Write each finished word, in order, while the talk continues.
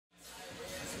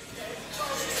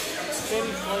Benny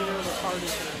Slater, the party king.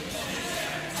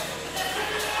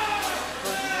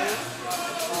 First place,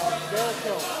 Derek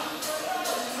Hill.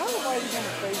 How have I become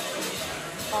the face?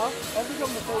 Huh? I've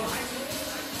become the face.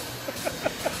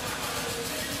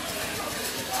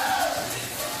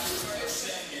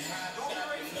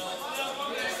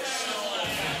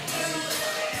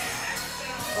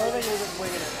 I think we're just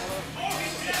winging it.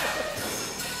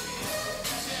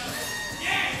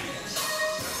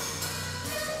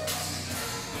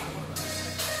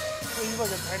 He's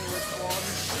like a tiny red swan.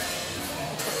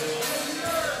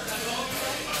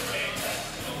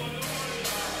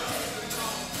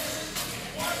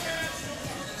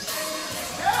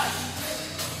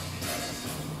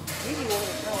 Maybe one of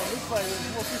the power new players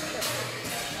will be there.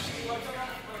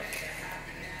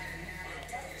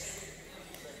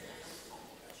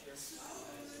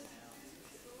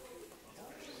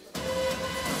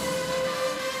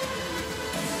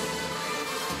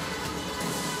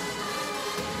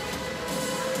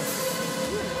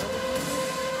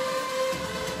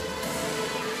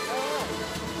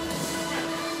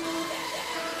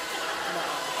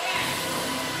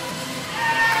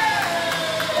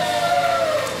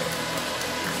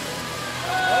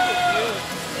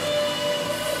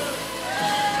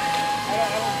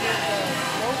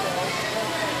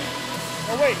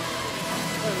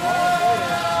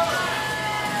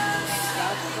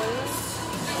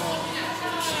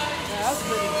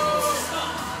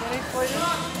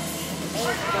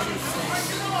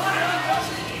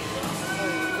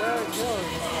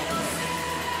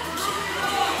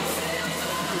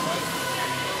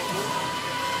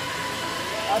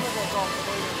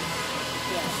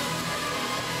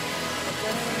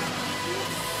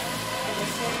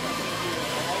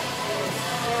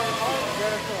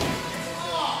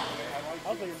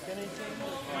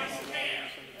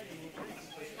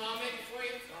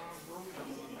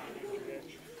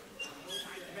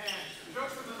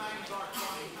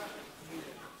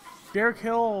 Derek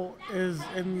Hill is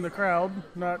in the crowd.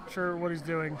 Not sure what he's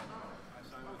doing.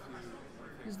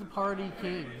 He's the party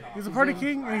king. He's the party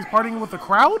king, and he's partying with the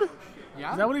crowd?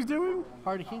 Yeah. Is that what he's doing?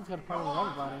 Party king's got to party with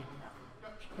everybody.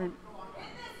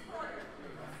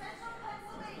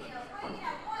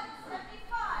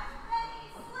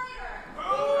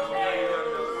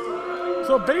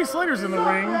 So Benny Slater's in the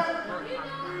ring.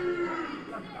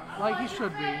 Like he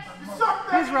should be.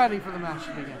 He's ready for the match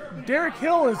to begin. Derek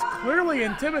Hill is clearly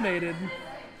intimidated.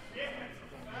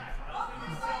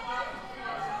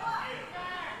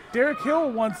 Derek Hill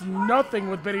wants nothing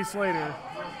with Benny Slater.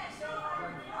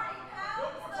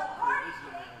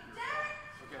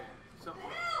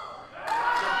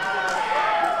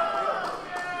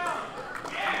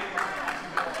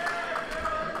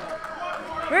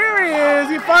 There he is!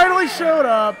 He finally showed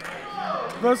up.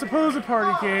 The supposed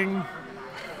party king.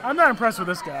 I'm not impressed with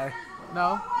this guy.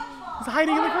 No? He's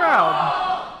hiding in the crowd.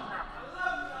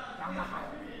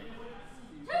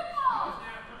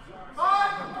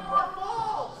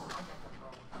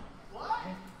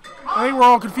 I think we're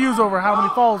all confused over how many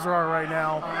falls there are right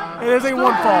now. It is a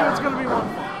one fall. It's going to be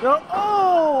one fall.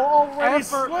 Oh, already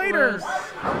Slater.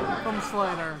 From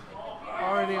Slater.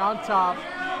 Already on top.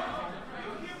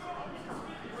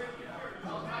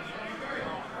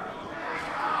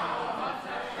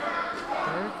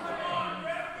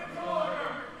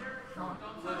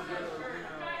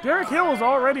 Derek Hill is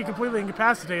already completely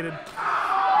incapacitated.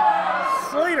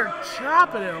 Slater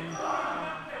chopping him.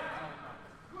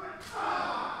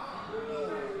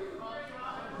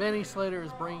 Benny Slater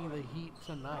is bringing the heat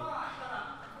tonight.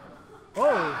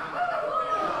 Oh.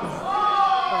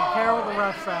 Don't care what the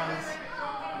ref says.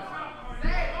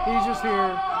 He's just here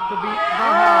to beat.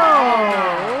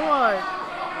 What?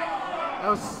 That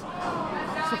was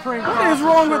supreme. What is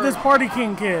wrong with this party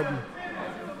king kid?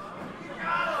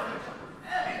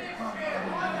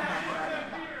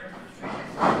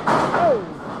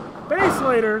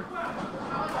 Slater.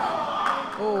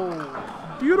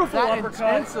 Oh, beautiful that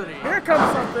uppercut. Intensity. Here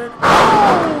comes something.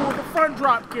 Oh, the front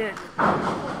drop kick.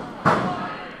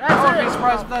 That's I wouldn't be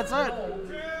surprised if that's it.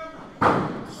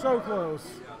 So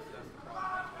close.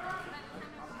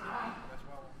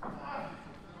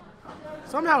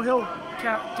 Somehow Hill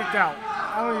kicked out.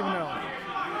 I don't even know.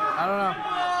 I don't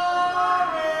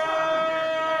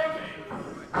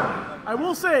know. I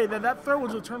will say that throw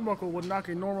into the turnbuckle would knock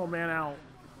a normal man out.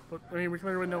 But, I mean, we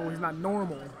clearly know he's not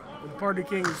normal. The Party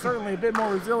King is certainly a bit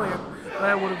more resilient than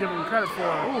I would have given him credit for.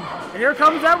 Ooh. And here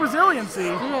comes that resiliency. He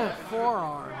had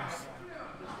forearms.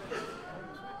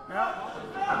 Yeah.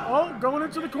 Oh, going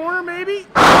into the corner, maybe?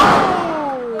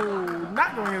 Oh!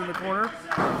 Not going into the corner.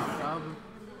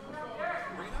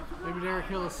 Maybe Derek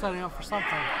Hill is setting up for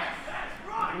something.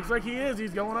 Looks like he is.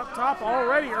 He's going up top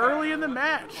already early in the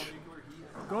match.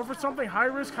 Going for something high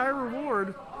risk, high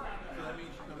reward.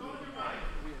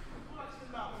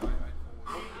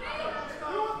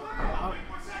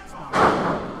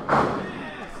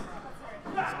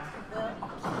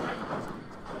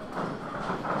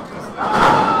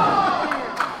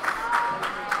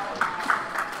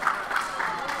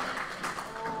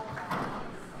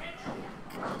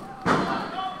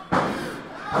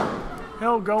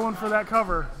 Hill going for that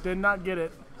cover. Did not get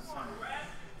it.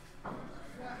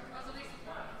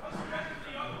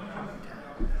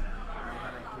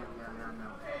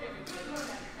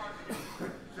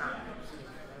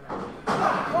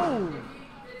 Oh!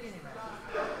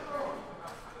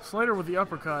 Slater with the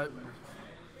uppercut.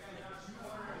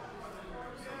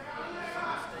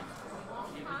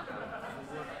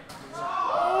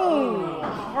 Oh!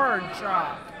 Hard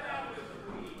chop.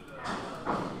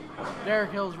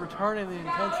 Derek Hill's returning the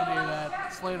intensity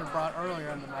that Slater brought earlier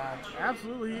in the match.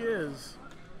 Absolutely he is.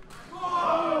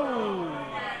 Oh!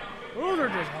 Those are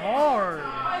just hard.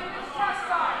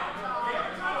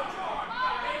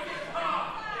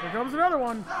 Here comes another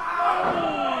one.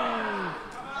 Oh!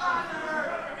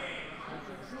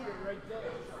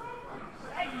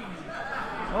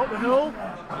 Oh, the Hill.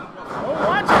 Oh,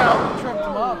 watch out. Tripped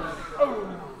him up. Oh!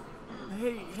 He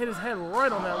hit his head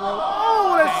right on that rope.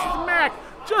 Oh, that smack!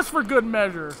 Just for good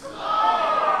measure.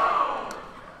 Oh.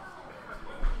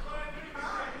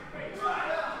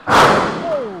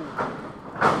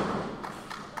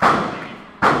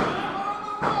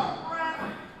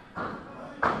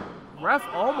 Ref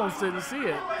almost didn't see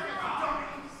it.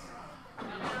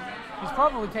 He's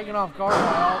probably taken off guard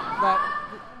by all that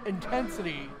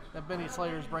intensity that Benny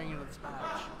Slater's bringing to this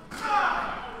match.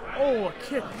 Oh, a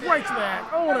kick right to that.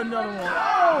 Oh, and another one.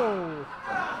 Oh.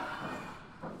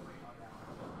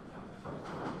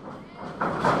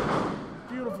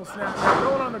 Beautiful snap.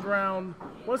 Going on the ground.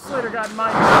 What's Slater got in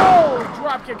mind? Oh,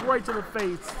 drop kick right to the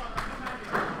face.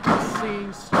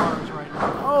 Seeing stars right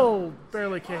now. Oh,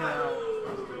 barely came out.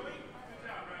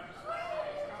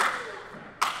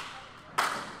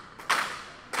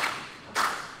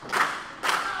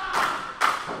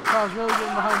 I was really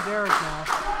getting behind Derek now.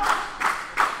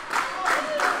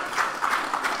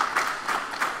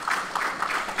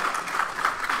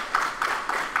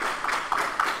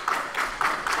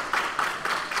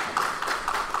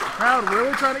 Crowd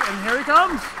really trying to, and here he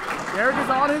comes. Derek is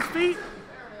on his feet,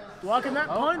 blocking that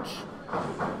punch.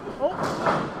 Oh,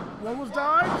 one was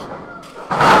dodged.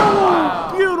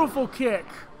 Oh, beautiful kick.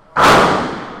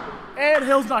 And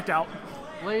Hill's knocked out.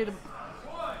 Laid him.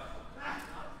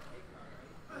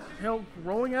 Hill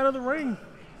rolling out of the ring,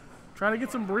 trying to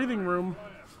get some breathing room.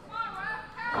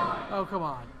 Oh, come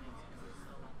on.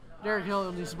 Derek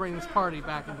Hill needs to bring this party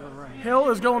back into the ring. Hill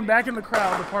is going back in the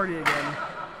crowd to party again.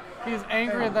 He's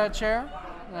angry at that chair.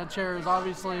 That chair is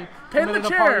obviously Pin the committed a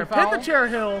chair. party foul. Pin the chair,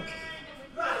 Hill.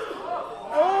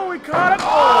 Oh, he caught him.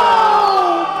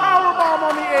 Oh, powerbomb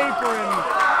on the apron.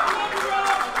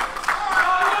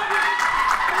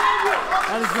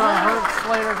 That is going to hurt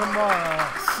Slater tomorrow.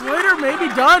 Slater may be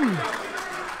done.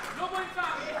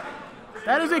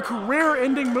 That is a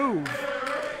career-ending move.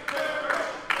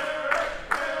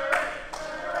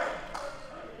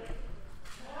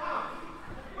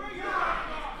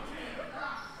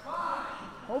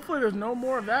 Hopefully there's no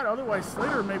more of that, otherwise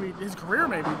Slater maybe his career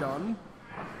may be done.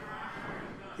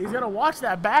 He's gonna watch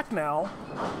that back now.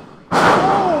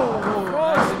 Oh,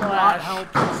 that did not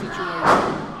help the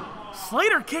situation.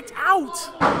 Slater kicked out.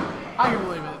 I can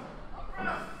believe it.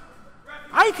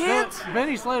 I can't.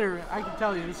 Benny Slater, I can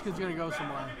tell you, this kid's gonna go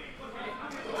somewhere.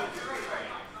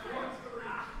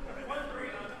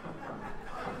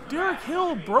 Derek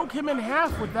Hill broke him in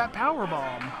half with that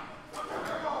powerbomb.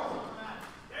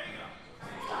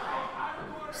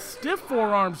 Stiff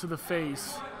forearms to the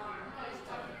face.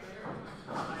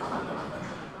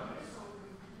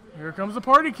 Here comes the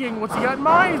Party King. What's he got in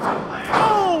mind?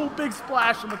 Oh, big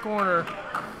splash in the corner.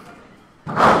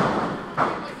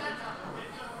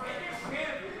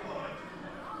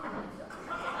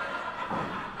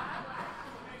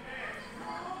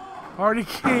 Party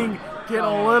King getting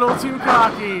a little too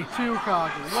cocky. Too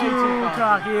cocky. Too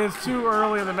cocky. It's too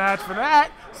early in the match for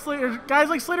that. Slater, guys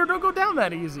like Slater don't go down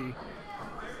that easy.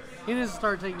 He needs to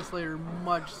start taking Slater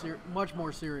much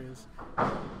more serious.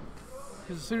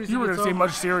 As soon as You he were gets going to say over,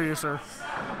 much seriouser.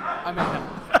 I mean,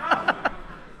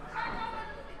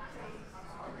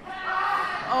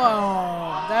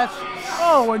 oh, that's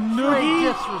Oh, a straight noogie.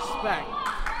 disrespect.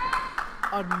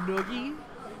 A noogie?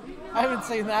 I haven't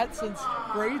seen that since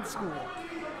grade school.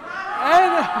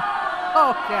 And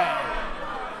okay.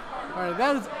 All right,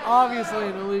 that is obviously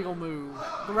an illegal move.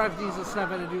 The ref needs to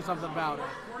step in and do something about it.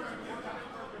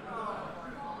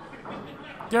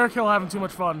 Derek Hill having too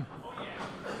much fun.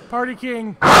 Party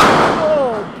King.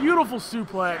 Oh, beautiful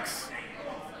suplex.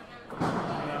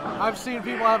 I've seen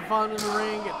people have fun in the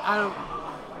ring. And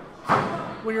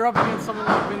when you're up against someone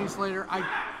like Vinny Slater,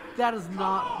 that is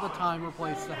not the time or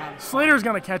place to have fun. Slater's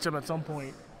going to catch him at some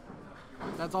point.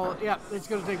 That's all. Yeah, it's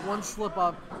going to take one slip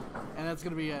up, and that's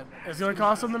going to be it. It's going to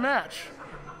cost him the match.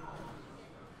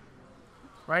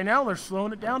 Right now, they're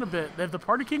slowing it down a bit. If the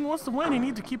Party King wants to win, he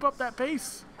needs to keep up that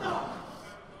pace.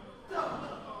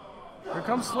 Here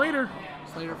comes Slater.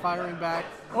 Slater firing back.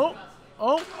 Oh,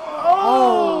 oh,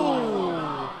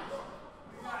 oh!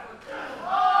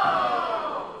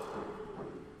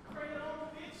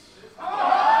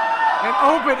 An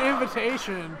open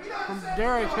invitation from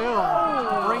Derek Hill.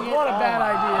 Oh, bring it what a on. bad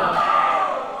idea.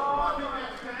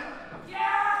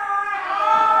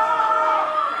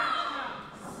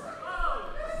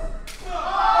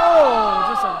 Oh,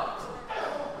 just an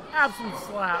absolute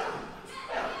slap.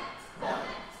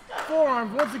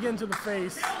 Forearms once again to the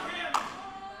face.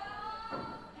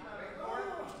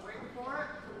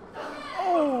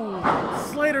 Oh,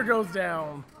 Slater goes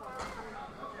down.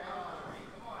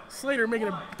 Slater making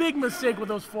a big mistake with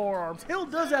those forearms. Hill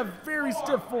does have very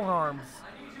stiff forearms.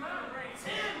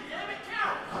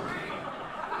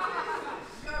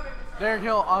 Derek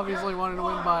Hill obviously wanted to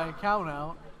win by count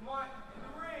out. Well,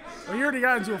 he already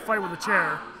got into a fight with a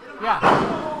chair. Yeah.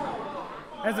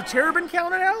 Has the chair been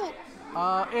counted out?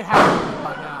 It has been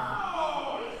by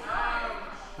now.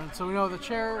 And so we know the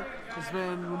chair has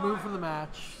been removed from the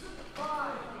match.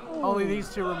 Ooh. Only these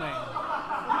two remain.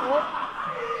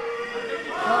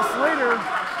 Well, Slater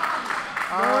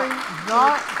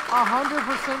not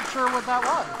 100% sure what that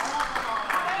was.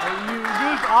 A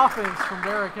unique offense from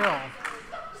Derek Hill.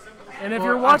 And if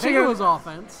you're watching I think it was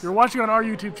offense. You're watching on our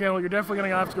YouTube channel, you're definitely going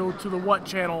to have to go to the What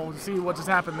channel to see what just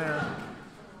happened there.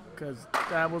 Because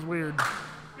that was weird.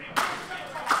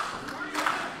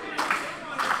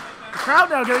 The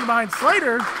crowd now getting behind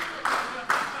Slater.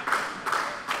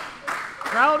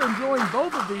 Crowd enjoying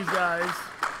both of these guys.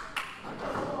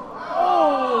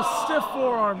 Oh, stiff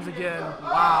forearms again.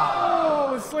 Wow.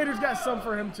 Oh, and Slater's got some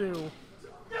for him too.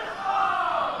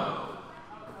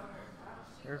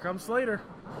 Here comes Slater.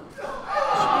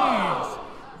 Jeez.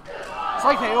 It's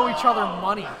like they owe each other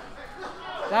money.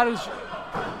 That is...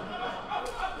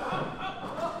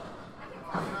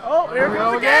 Oh, here we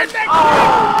go again.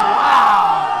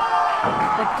 Wow.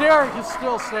 But Derek is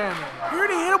still standing. He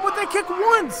already hit him with that kick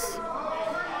once.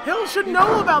 Hill should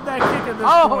know about that kick at this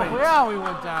point. Oh, yeah, we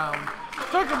went down.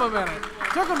 Took him a minute.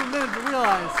 Took him a minute to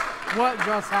realize what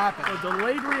just happened. A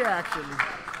delayed reaction.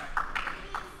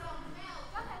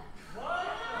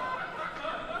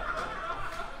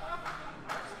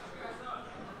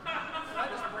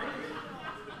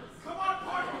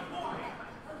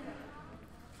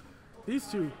 These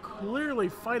two clearly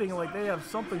fighting like they have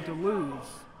something to lose.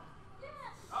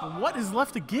 But what is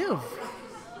left to give?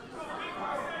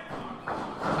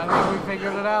 I think we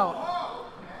figured it out.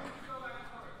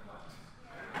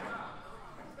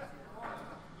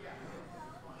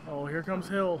 Oh, here comes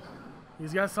Hill.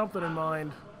 He's got something in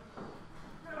mind.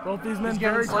 Both these men He's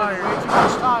very getting Slater tired. way too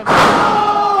much time.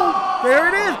 Oh! There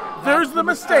it is. There's the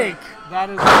mistake. That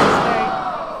is the mistake.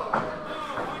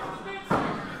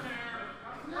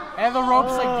 And the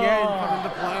ropes again come into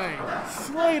play.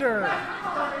 Slater.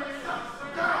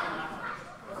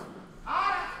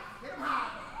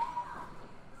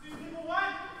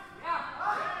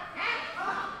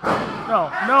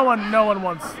 No one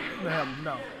wants him.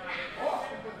 No.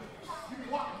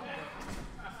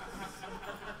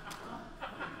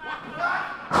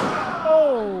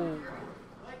 Oh.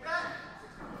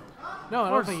 No, I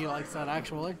don't think he likes that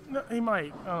actually. No, he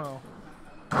might. I don't know.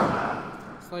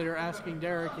 Slater asking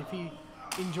Derek if he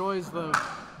enjoys the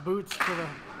boots to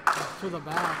the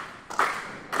back.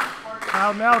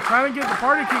 Now trying to get the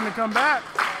Party King to come back.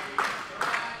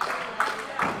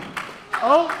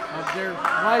 Oh! They're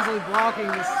wisely blocking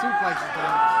this suplex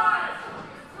attempts.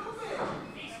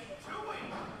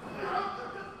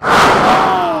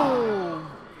 Oh!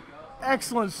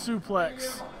 Excellent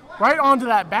suplex. Right onto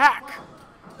that back.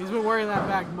 He's been wearing that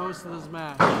back most of this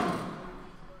match.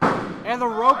 And the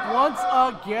rope once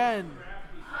again.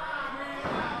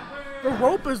 The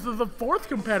rope is the fourth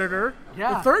competitor.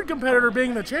 Yeah. The third competitor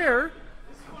being the chair.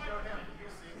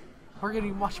 We're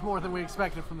getting much more than we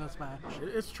expected from this match.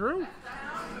 It's true.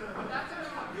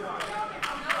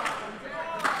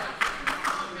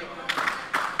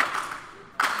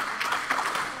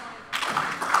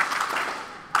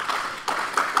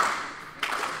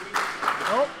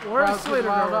 Oh, Where's Crowd's Slater getting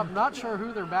riled going? up. Not sure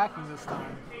who they're backing this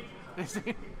time.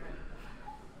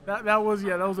 That was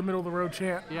a middle of the road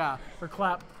chant. Yeah. Or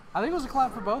clap. I think it was a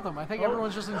clap for both of them. I think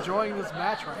everyone's just enjoying this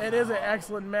match right now. It is an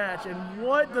excellent match. And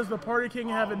what does the Party King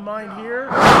have in mind here?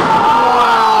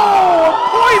 Oh!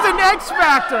 Poison X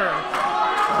Factor!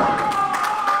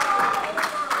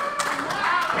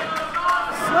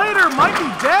 Slater might be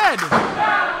dead.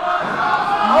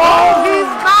 Oh, he's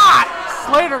not!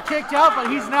 Slater kicked out, but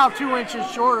he's now 2 inches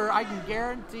shorter. I can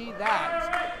guarantee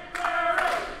that.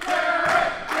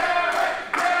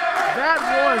 That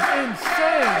was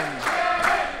insane.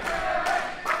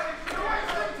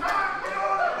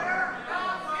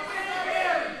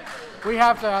 We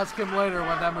have to ask him later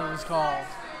what that move is called.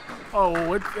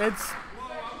 Oh, it's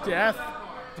death.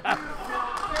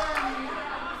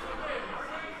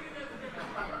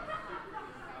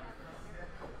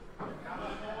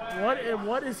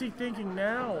 What is he thinking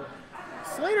now?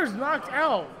 Slater's knocked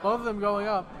out. Both of them going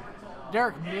up.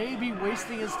 Derek may be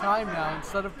wasting his time now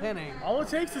instead of pinning. All it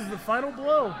takes is the final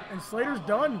blow, and Slater's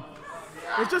done.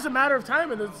 It's just a matter of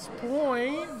time at this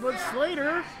point, but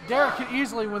Slater... Derek could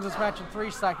easily win this match in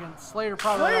 3 seconds. Slater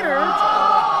probably...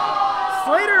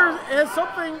 Slater has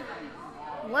something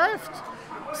left.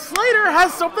 Slater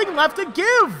has something left to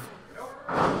give.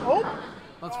 Oh.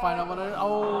 Let's find out what it is.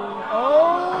 Oh.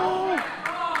 Oh.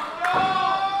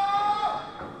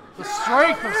 The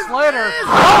strength of Slater.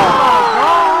 Oh,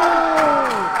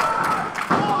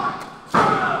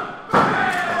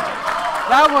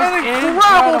 that was an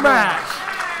incredible match.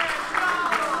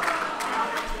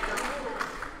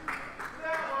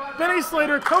 Benny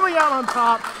Slater coming out on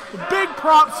top. Big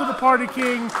props to the Party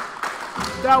King.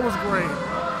 That was great.